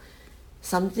know,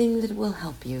 something that will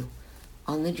help you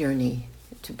on the journey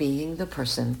to being the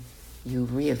person you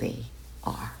really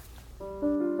are.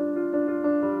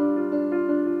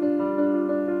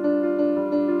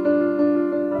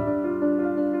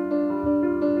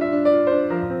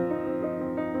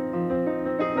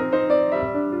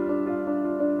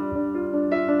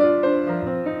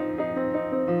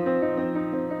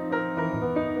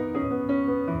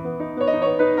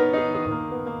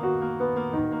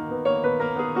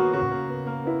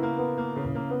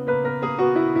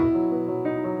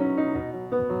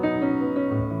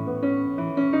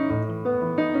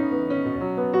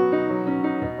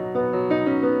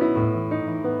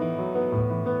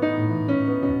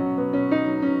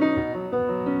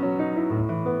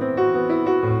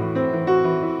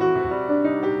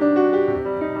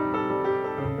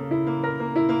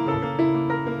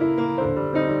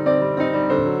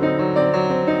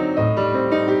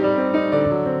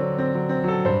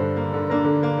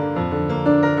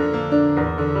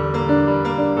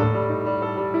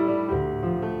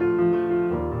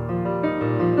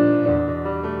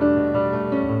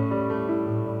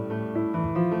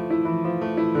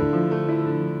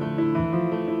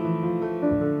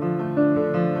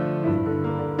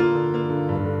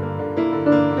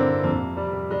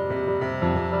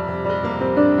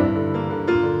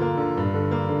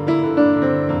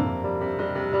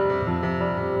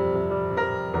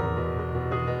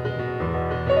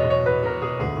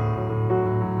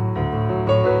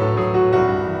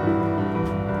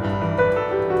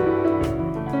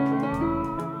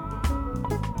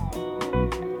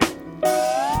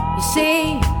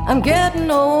 See, I'm getting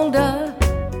older.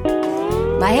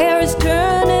 My hair is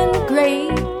turning gray.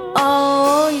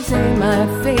 Oh, you say my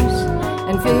face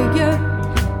and figure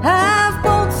have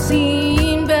both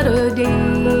seen better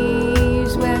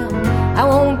days. Well, I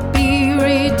won't be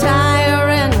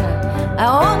retiring. I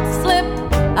won't slip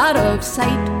out of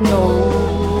sight.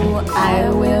 No, I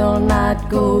will not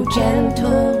go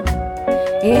gentle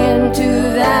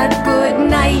into that good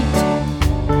night.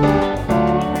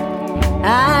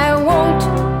 I won't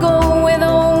go with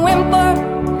a whimper.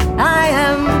 I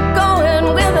am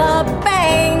going with a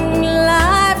bang.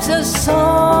 Life's a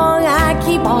song I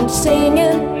keep on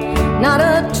singing, not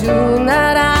a tune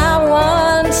that I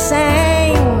once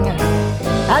sang.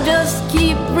 I just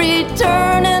keep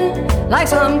returning like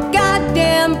some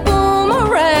goddamn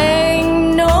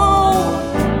boomerang. No,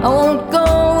 I won't go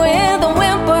with a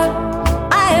whimper.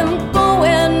 I am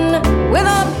going with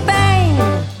a bang.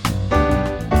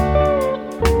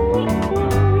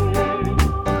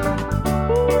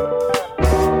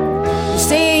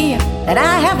 That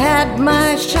I have had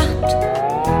my shot.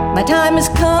 My time has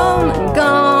come and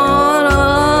gone.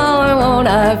 Oh, won't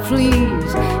I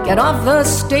please get off the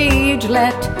stage,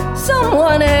 let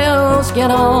someone else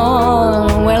get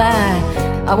on? Well,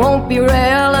 I won't be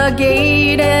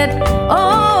relegated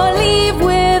or leave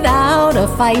without a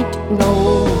fight.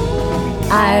 No,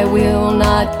 I will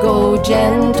not go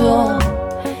gentle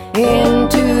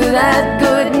into that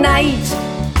good night.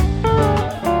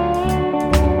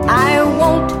 I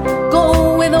won't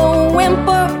go with a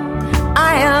whimper.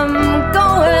 I am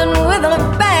going with a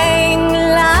bang.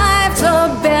 Life's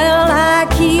a bell I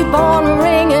keep on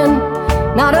ringing.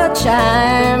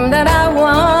 time that I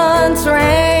once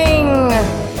rang.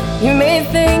 You may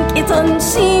think it's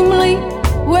unseemly.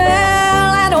 Well,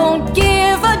 I don't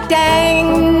give a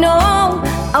dang. No,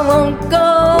 I won't go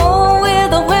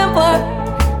with a whimper.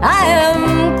 I am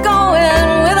going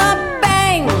with a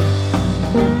bang.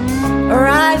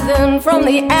 Rising from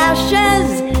the ashes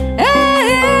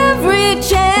every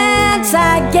chance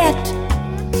I get.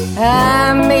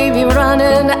 I may be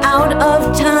running out of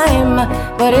time,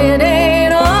 but it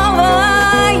ain't over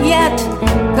yet.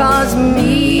 'Cause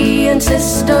me and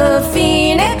Sister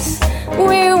Phoenix,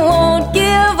 we won't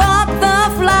give up the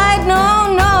flight, no,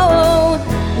 no.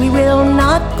 We will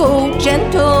not go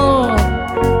gentle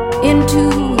into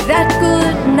that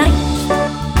good night.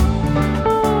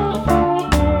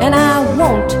 And I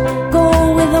won't go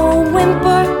with a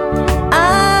whimper,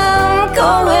 I'm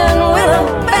going with a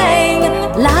bang.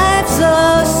 Life's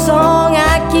a song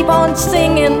I keep on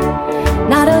singing,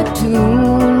 not a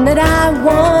tune that I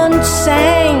once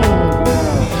sang.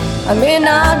 I may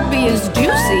not be as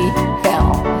juicy,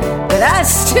 hell, but I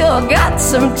still got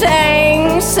some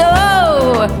tang. So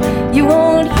you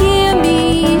won't hear me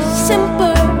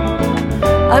simper.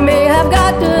 I may have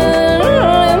gotten